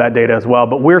all of that data as well.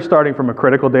 But we're starting from a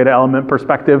critical data element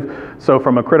perspective. So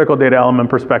from a critical data element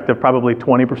perspective, probably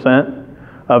 20%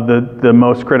 of the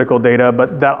most critical data.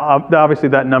 But that, obviously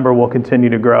that number will continue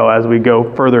to grow as we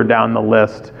go further down the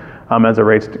list as it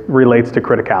relates to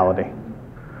criticality.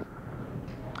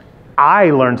 I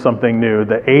learned something new,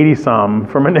 the 80-some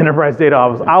from an enterprise data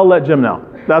office. I'll let Jim know.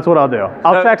 That's what I'll do.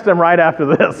 I'll text him right after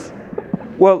this.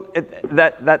 Well,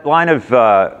 that line of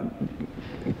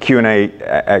Q&A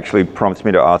actually prompts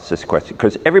me to ask this question,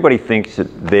 because everybody thinks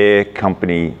that their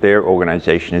company, their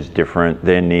organization is different,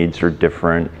 their needs are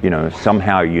different,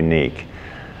 somehow unique.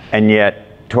 And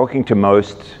yet, talking to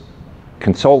most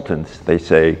consultants, they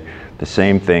say the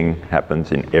same thing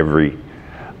happens in every...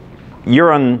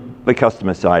 You're on the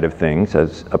customer side of things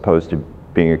as opposed to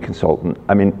being a consultant.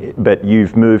 I mean, but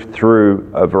you've moved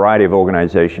through a variety of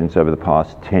organizations over the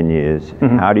past 10 years.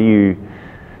 Mm-hmm. How do you...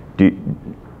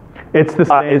 It's the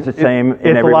same. It's the same.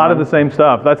 It's a lot of the same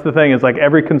stuff. That's the thing. Is like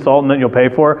every consultant that you'll pay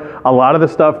for. A lot of the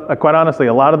stuff, quite honestly,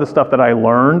 a lot of the stuff that I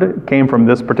learned came from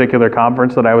this particular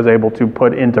conference that I was able to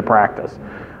put into practice.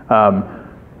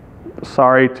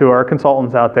 sorry to our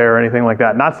consultants out there or anything like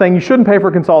that. Not saying you shouldn't pay for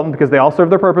a consultant because they all serve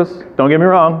their purpose. Don't get me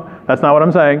wrong. That's not what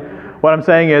I'm saying. What I'm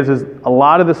saying is a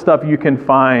lot of the stuff you can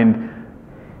find,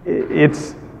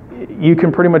 you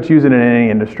can pretty much use it in any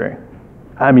industry.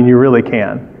 I mean, you really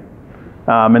can.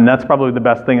 And that's probably the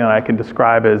best thing that I can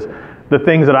describe is the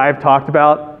things that I've talked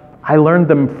about, I learned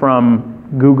them from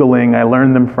Googling, I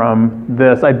learned them from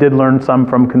this. I did learn some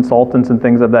from consultants and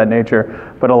things of that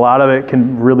nature, but a lot of it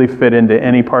can really fit into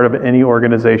any part of any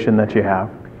organization that you have.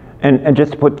 And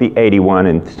just to put the 81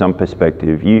 in some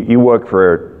perspective, you work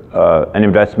for an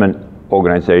investment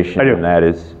organization, and that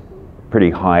is pretty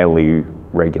highly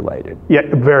regulated. Yeah,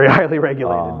 very highly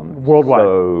regulated, worldwide.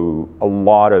 So a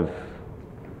lot of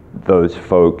those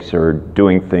folks are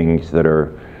doing things that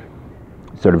are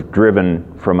sort of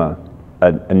driven from a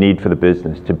need for the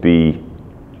business to be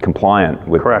compliant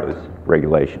with those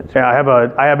regulations. Yeah,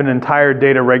 I have an entire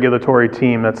data regulatory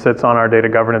team that sits on our data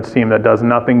governance team that does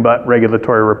nothing but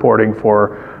regulatory reporting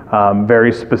for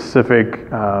very specific,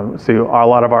 see, a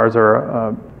lot of ours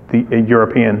are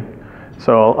European.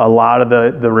 So a lot of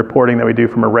the reporting that we do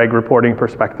from a reg reporting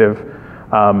perspective,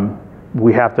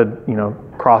 we have to,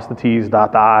 cross the T's,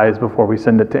 dot the I's before we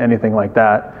send it to anything like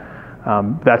that.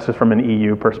 That's just from an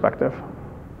EU perspective.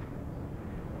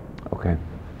 Okay.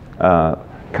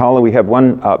 Carla, we have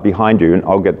one behind you, and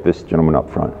I'll get this gentleman up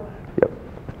front. Yep.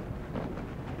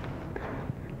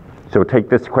 So we'll take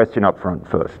this question up front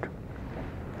first.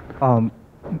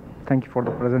 Thank you for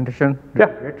the presentation.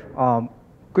 Yeah.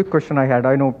 Quick question I had.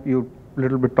 I know you a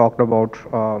little bit talked about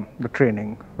the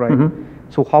training, right? Mm-hmm.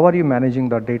 So how are you managing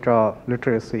the data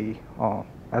literacy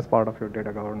as part of your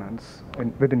data governance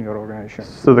within your organization?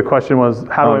 So the question was,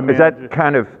 how do I manage? Is that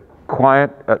kind of quiet?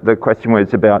 The question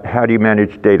was about how do you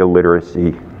manage data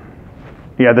literacy?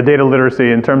 Yeah, the data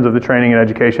literacy in terms of the training and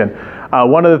education.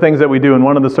 One of the things that we do and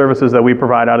one of the services that we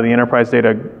provide out of the Enterprise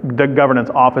Data Governance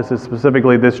Office is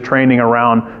specifically this training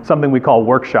around something we call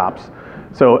workshops.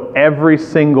 So every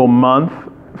single month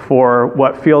for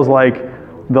what feels like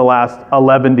the last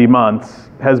 11 months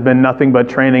has been nothing but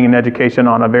training and education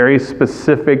on a very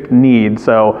specific need.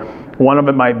 So one of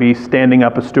it might be standing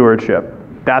up a stewardship.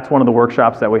 That's one of the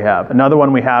workshops that we have. Another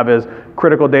one we have is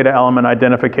critical data element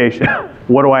identification.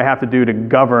 What do I have to do to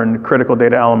govern critical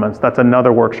data elements? That's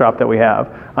another workshop that we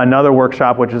have. Another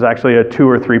workshop, which is actually a 2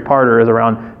 or 3-parter, is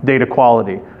around data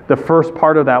quality. The first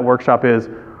part of that workshop is,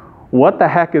 what the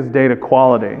heck is data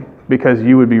quality? Because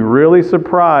you would be really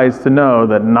surprised to know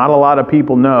that not a lot of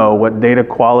people know what data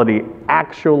quality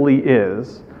actually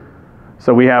is.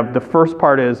 So we have the first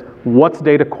part is, what's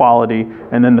data quality?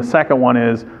 And then the second one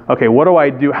is, okay, what do I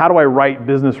do? How do I write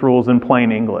business rules in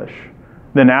plain English?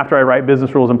 Then after I write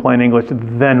business rules in plain English,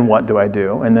 then what do I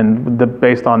do? And then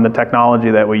based on the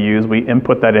technology that we use, we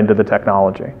input that into the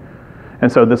technology.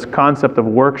 And so this concept of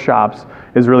workshops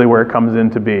is really where it comes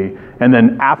in to be. And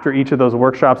then after each of those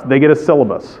workshops, they get a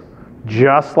syllabus.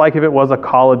 Just like if it was a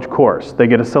college course, they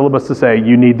get a syllabus to say,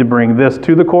 you need to bring this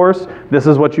to the course, this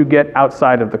is what you get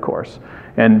outside of the course.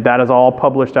 And that is all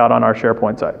published out on our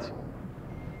SharePoint sites.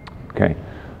 Okay,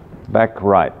 back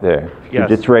right there. Yes.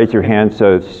 You just raise your hand,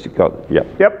 so it's got, yep.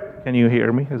 Yep. Can you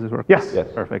hear me? Is this working? Yes. Yes.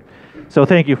 Perfect. So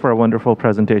thank you for a wonderful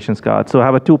presentation, Scott. So I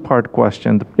have a 2-part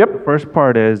question. Yep. The first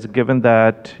part is, given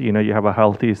that you have a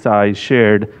healthy size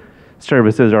shared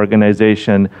services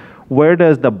organization, where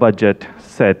does the budget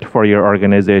sit for your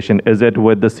organization? Is it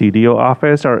with the CDO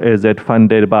office or is it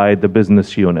funded by the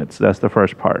business units? That's the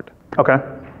first part. Okay.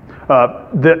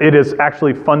 It is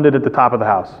actually funded at the top of the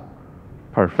house.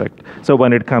 Perfect. So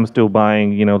when it comes to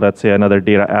buying, let's say another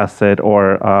data asset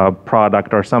or a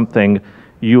product or something,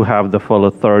 you have the full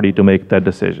authority to make that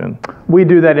decision. We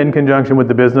do that in conjunction with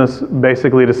the business,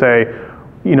 basically to say,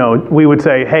 we would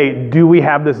say, hey, do we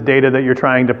have this data that you're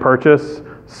trying to purchase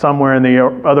somewhere in the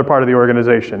other part of the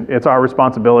organization? It's our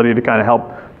responsibility to kind of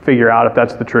help figure out if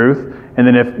that's the truth. And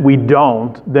then if we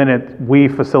don't, then we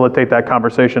facilitate that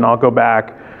conversation. I'll go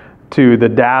back to the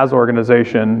DAS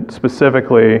organization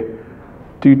specifically.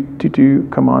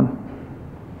 Come on.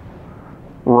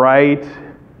 Right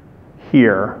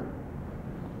here.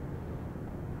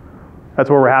 That's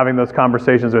where we're having those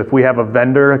conversations. If we have a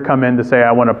vendor come in to say,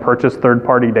 I want to purchase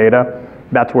third-party data,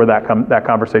 that's where that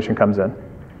conversation comes in.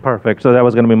 Perfect. So that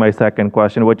was going to be my second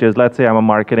question, which is, let's say I'm a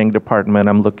marketing department.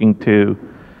 I'm looking to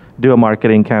do a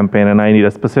marketing campaign, and I need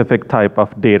a specific type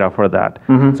of data for that.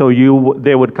 Mm-hmm. So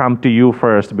they would come to you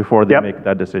first before they make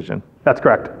that decision. That's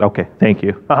correct. Okay. Thank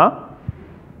you.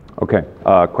 Okay.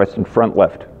 Question front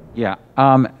left. Yeah.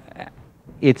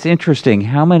 It's interesting.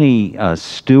 How many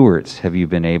stewards have you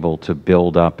been able to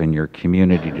build up in your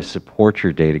community to support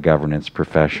your data governance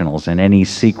professionals, and any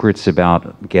secrets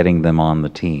about getting them on the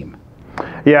team?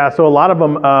 Yeah, so a lot of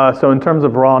them, so in terms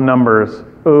of raw numbers,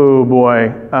 oh boy.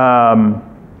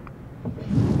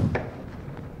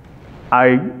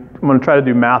 I'm going to try to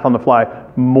do math on the fly.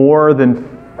 More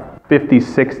than 50,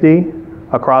 60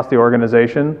 across the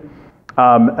organization.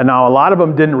 And now a lot of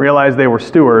them didn't realize they were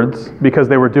stewards because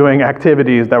they were doing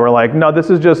activities that were like, no,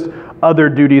 this is just other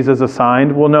duties as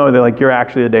assigned. Well, no, they're like, you're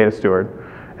actually a data steward.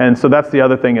 And so that's the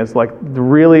other thing is like,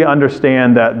 really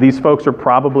understand that these folks are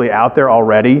probably out there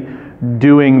already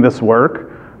doing this work.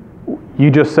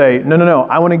 You just say, no,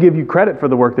 I want to give you credit for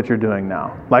the work that you're doing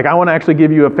now. Like, I want to actually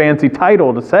give you a fancy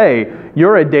title to say,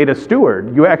 you're a data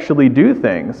steward. You actually do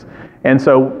things. And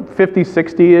so 50,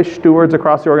 60-ish stewards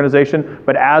across the organization,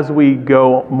 but as we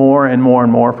go more and more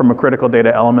and more from a critical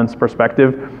data elements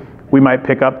perspective, we might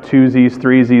pick up 2Zs,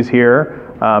 3Zs here,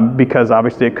 because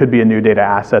obviously it could be a new data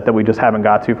asset that we just haven't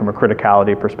got to from a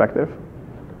criticality perspective.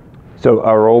 So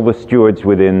are all the stewards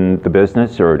within the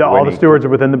business, or all the stewards are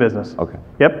within the business. Okay.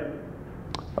 Yep.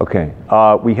 Okay.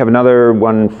 We have another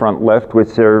one front left.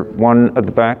 Was there one at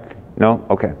the back? No?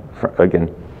 Okay.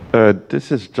 Again.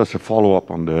 This is just a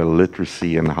follow-up on the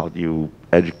literacy and how do you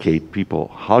educate people.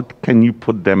 How can you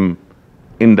put them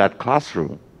in that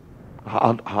classroom?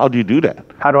 How do you do that?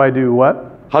 How do I do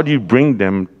what? How do you bring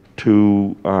them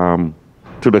to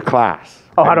the class?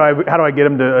 Oh, how do I get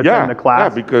them to attend the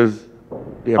class? Yeah, because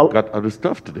they have got other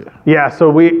stuff to do. Yeah,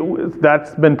 so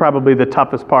that's been probably the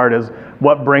toughest part is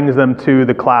what brings them to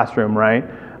the classroom, right?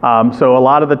 So a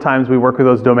lot of the times we work with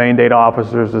those domain data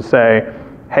officers to say,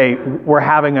 hey, we're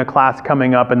having a class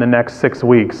coming up in the next 6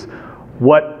 weeks.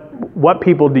 What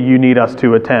people do you need us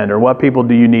to attend, or what people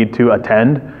do you need to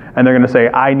attend? And they're going to say,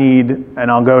 I need, and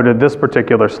I'll go to this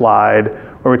particular slide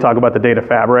where we talk about the data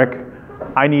fabric.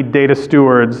 I need data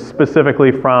stewards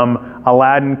specifically from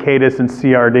Aladdin, Cadis, and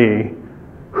CRD.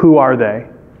 Who are they?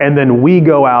 And then we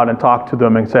go out and talk to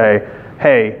them and say,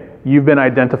 hey, you've been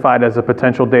identified as a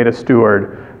potential data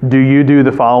steward. Do you do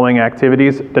the following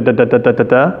activities?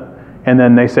 And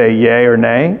then they say yay or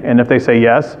nay. And if they say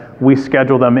yes, we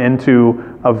schedule them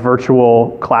into a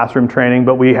virtual classroom training,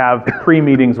 but we have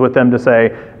pre-meetings with them to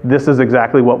say, this is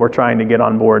exactly what we're trying to get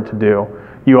on board to do.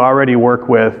 You already work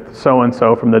with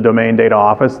so-and-so from the domain data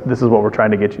office. This is what we're trying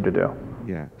to get you to do.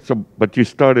 Yeah, so, but you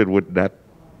started with that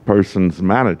person's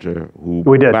manager who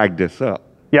backed this up.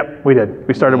 Yep, we did.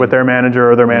 We started with their manager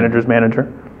or their manager's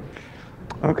manager.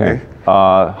 Okay.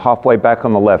 Halfway back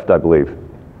on the left, I believe.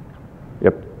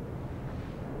 Yep.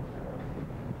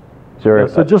 Yeah,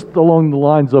 so just along the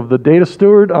lines of the data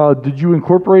steward, did you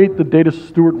incorporate the data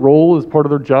steward role as part of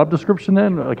their job description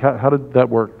then? Like how did that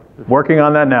work? Working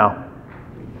on that now.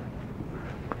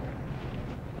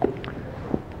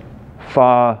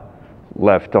 Far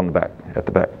left on the back, at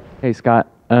the back. Hey, Scott.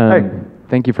 Hey.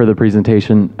 Thank you for the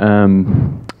presentation.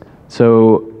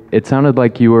 So it sounded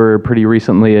like you were pretty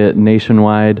recently at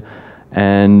Nationwide,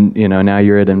 and now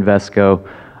you're at Invesco.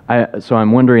 So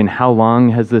I'm wondering, how long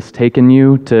has this taken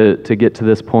you to get to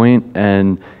this point,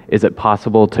 and is it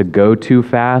possible to go too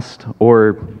fast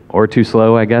or too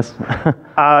slow, I guess?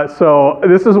 So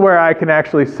this is where I can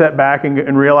actually sit back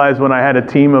and realize when I had a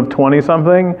team of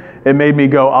 20-something, it made me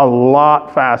go a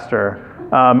lot faster.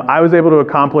 I was able to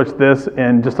accomplish this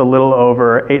in just a little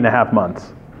over 8.5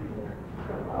 months.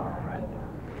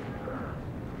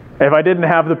 If I didn't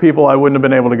have the people, I wouldn't have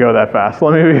been able to go that fast.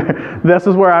 This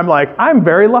is where I'm like, I'm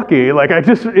very lucky. Like it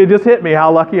just hit me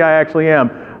how lucky I actually am.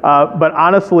 But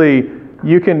honestly,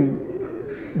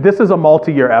 this is a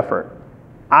multi-year effort.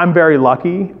 I'm very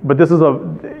lucky, but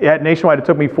at Nationwide, it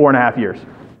took me 4.5 years.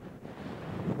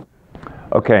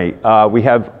 Okay, we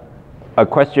have a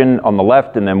question on the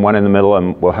left and then one in the middle,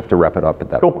 and we'll have to wrap it up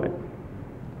at that point.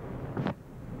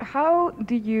 How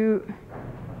do you...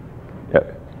 Yeah.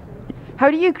 How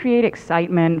do you create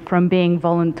excitement from being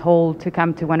voluntold to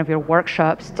come to one of your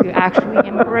workshops to actually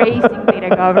embracing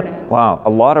data governance? Wow, a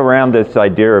lot around this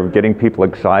idea of getting people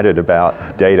excited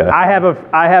about data. I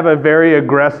have a very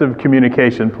aggressive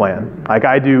communication plan. Like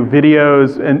I do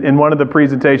videos, in one of the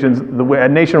presentations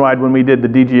at Nationwide when we did the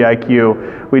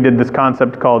DGIQ, we did this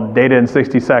concept called Data in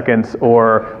 60 Seconds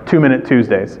or 2-Minute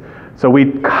Tuesdays. So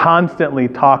we constantly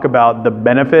talk about the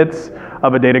benefits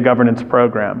of a data governance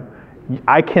program.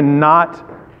 I cannot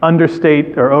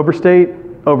understate or overstate,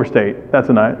 that's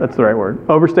the right word,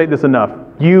 overstate this enough.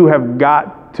 You have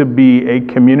got to be a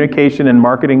communication and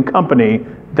marketing company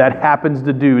that happens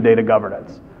to do data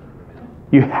governance.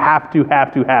 You have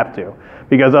to,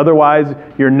 because otherwise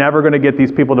you're never going to get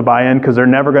these people to buy in because they're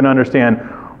never going to understand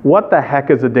what the heck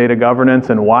is a data governance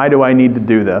and why do I need to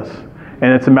do this?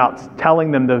 And it's about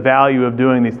telling them the value of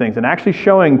doing these things and actually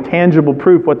showing tangible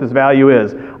proof what this value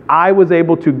is. I was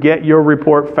able to get your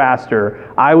report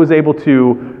faster. I was able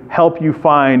to help you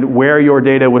find where your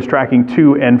data was tracking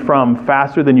to and from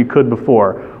faster than you could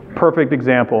before. Perfect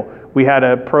example. We had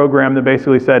a program that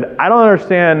basically said, I don't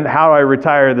understand how I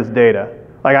retire this data.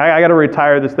 Like, I got to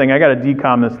retire this thing. I got to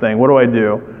decom this thing. What do I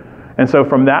do? And so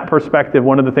from that perspective,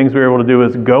 one of the things we were able to do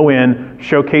is go in,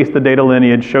 showcase the data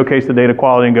lineage, showcase the data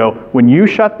quality, and go, when you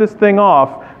shut this thing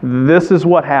off, this is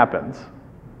what happens.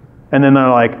 And then they're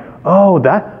like, oh,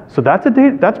 that's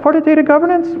part of data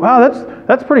governance? Wow,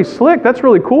 that's pretty slick. That's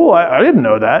really cool. I didn't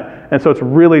know that. And so it's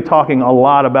really talking a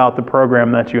lot about the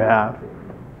program that you have.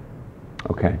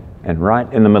 Okay, and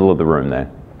right in the middle of the room there.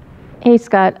 Hey,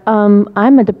 Scott.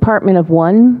 I'm a department of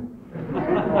one,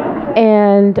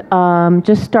 and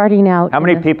just starting out. How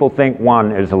many people think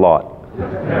one is a lot?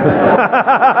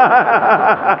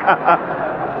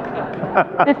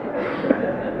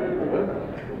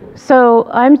 So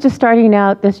I'm just starting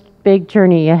out this big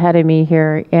journey ahead of me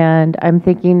here, and I'm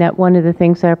thinking that one of the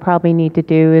things that I probably need to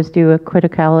do is do a data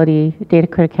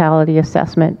criticality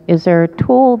assessment. Is there a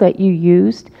tool that you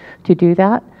used to do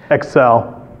that?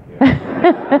 Excel.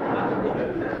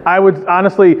 I would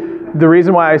honestly, the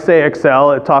reason why I say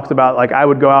Excel, it talks about, like, I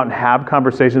would go out and have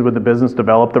conversations with the business,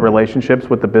 develop the relationships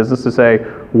with the business to say,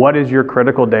 what is your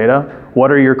critical data?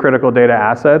 What are your critical data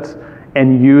assets?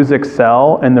 And use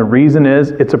Excel, and the reason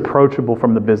is it's approachable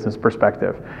from the business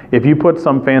perspective. If you put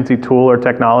some fancy tool or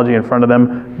technology in front of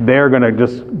them, they're gonna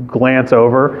just glance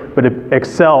over, but if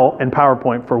Excel and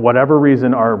PowerPoint, for whatever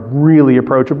reason, are really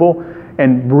approachable,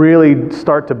 and really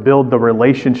start to build the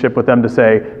relationship with them to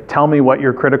say, tell me what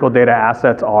your critical data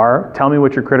assets are, tell me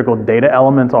what your critical data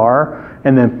elements are,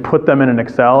 and then put them in an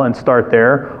Excel and start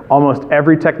there. Almost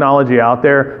every technology out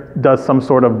there does some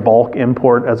sort of bulk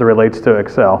import as it relates to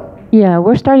Excel. Yeah,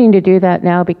 we're starting to do that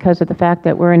now because of the fact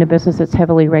that we're in a business that's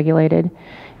heavily regulated,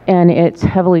 and it's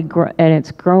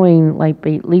it's growing like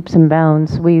leaps and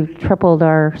bounds. We've tripled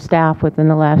our staff within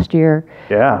the last year.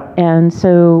 Yeah. And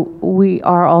so we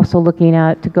are also looking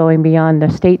at going beyond the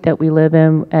state that we live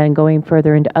in and going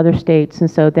further into other states.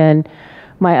 And so then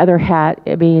my other hat,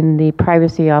 being the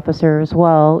privacy officer as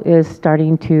well, is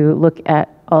starting to look at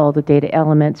all the data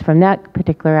elements from that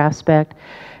particular aspect.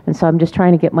 And so I'm just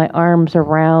trying to get my arms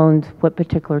around what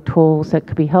particular tools that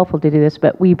could be helpful to do this.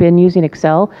 But we've been using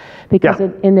Excel because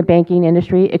in the banking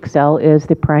industry, Excel is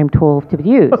the prime tool to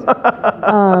use.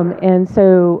 And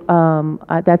so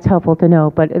that's helpful to know.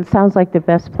 But it sounds like the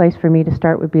best place for me to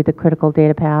start would be the critical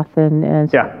data path and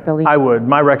building. I would.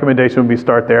 My recommendation would be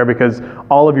start there, because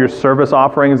all of your service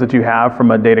offerings that you have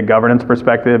from a data governance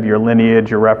perspective, your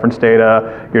lineage, your reference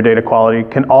data, your data quality,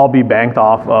 can all be banked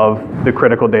off of the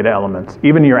critical data elements.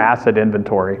 Even your asset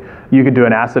inventory. You could do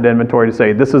an asset inventory to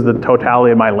say, this is the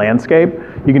totality of my landscape.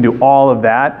 You can do all of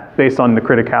that based on the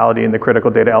criticality and the critical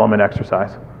data element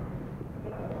exercise.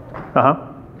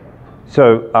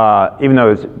 So even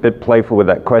though it's a bit playful with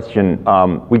that question,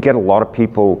 we get a lot of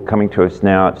people coming to us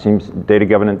now. It seems data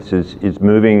governance is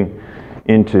moving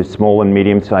into small and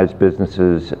medium-sized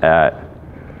businesses at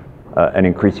an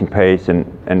increasing pace,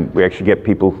 and we actually get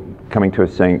people coming to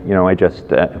us saying, I just,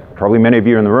 probably many of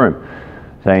you in the room,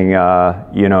 saying,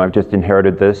 I've just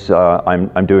inherited this,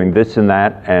 I'm doing this and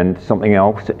that and something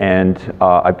else, and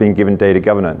I've been given data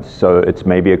governance. So it's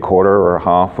maybe a quarter or a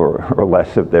half or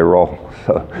less of their role.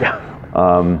 So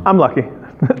I'm lucky.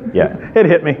 Yeah. It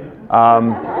hit me.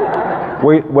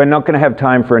 We're not going to have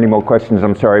time for any more questions,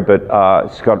 I'm sorry, but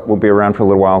Scott will be around for a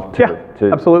little while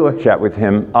to absolutely chat with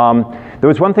him. There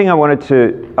was one thing I wanted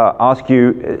to ask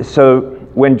you. So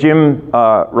when Jim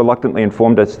reluctantly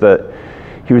informed us that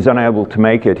he was unable to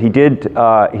make it, he did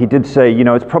say,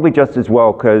 it's probably just as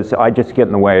well, because I just get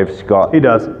in the way of Scott. He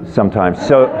does. Sometimes.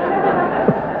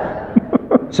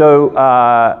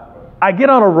 I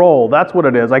get on a roll. That's what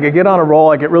it is. I get on a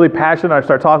roll. I get really passionate. I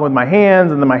start talking with my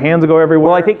hands, and then my hands go everywhere.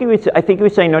 Well, I think he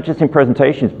was saying not just in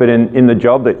presentations, but in the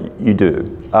job that you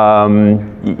do. How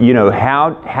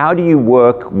do you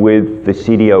work with the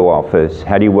CDO office?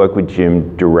 How do you work with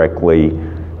Jim directly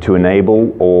to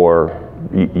enable, or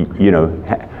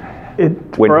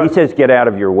when he says get out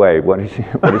of your way, what does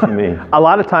he mean? A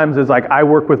lot of times is like I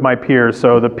work with my peers.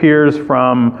 So the peers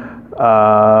from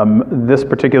this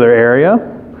particular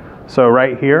area. So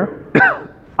right here,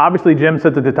 obviously Jim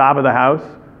sits at the top of the house,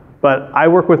 but I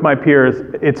work with my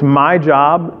peers. It's my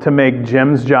job to make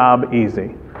Jim's job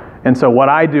easy. And so what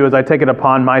I do is I take it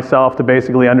upon myself to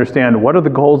basically understand what are the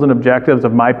goals and objectives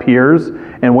of my peers,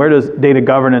 and where does data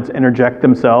governance interject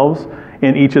themselves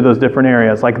in each of those different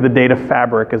areas. Like the data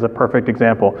fabric is a perfect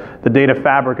example. The data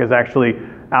fabric is actually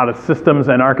out of systems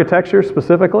and architecture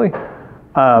specifically.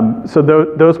 So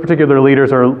those particular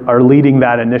leaders are leading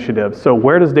that initiative. So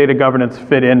where does data governance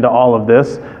fit into all of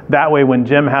this? That way when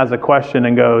Jim has a question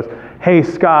and goes, hey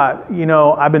Scott,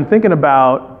 I've been thinking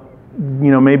about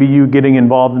maybe you getting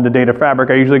involved in the data fabric,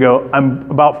 I usually go, I'm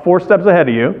about 4 steps ahead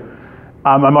of you.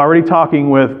 I'm already talking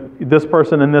with this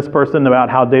person and this person about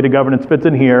how data governance fits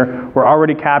in here. We're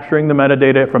already capturing the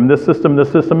metadata from this system,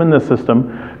 and this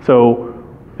system. So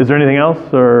is there anything else?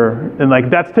 And like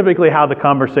that's typically how the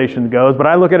conversation goes, but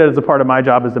I look at it as a part of my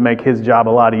job is to make his job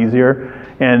a lot easier.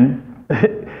 And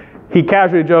he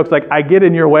casually jokes like, I get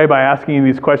in your way by asking you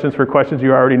these questions for questions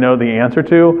you already know the answer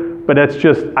to, but that's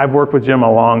just, I've worked with Jim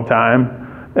a long time.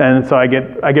 And so I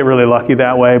get really lucky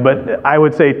that way. But I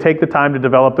would say take the time to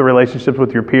develop the relationships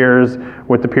with your peers,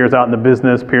 with the peers out in the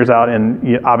business, peers out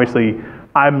in, obviously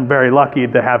I'm very lucky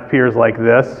to have peers like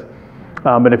this.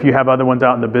 But if you have other ones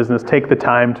out in the business, take the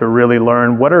time to really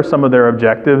learn what are some of their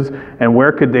objectives and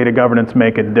where could data governance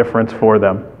make a difference for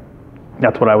them.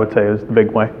 That's what I would say is the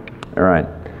big way. All right.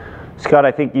 Scott,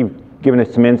 I think you've given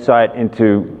us some insight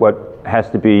into what has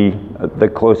to be the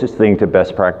closest thing to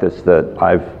best practice that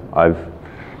I've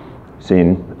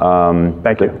seen.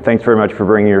 Thank you. Thanks very much for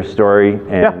bringing your story,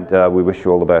 and we wish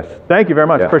you all the best. Thank you very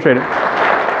much. Appreciate it.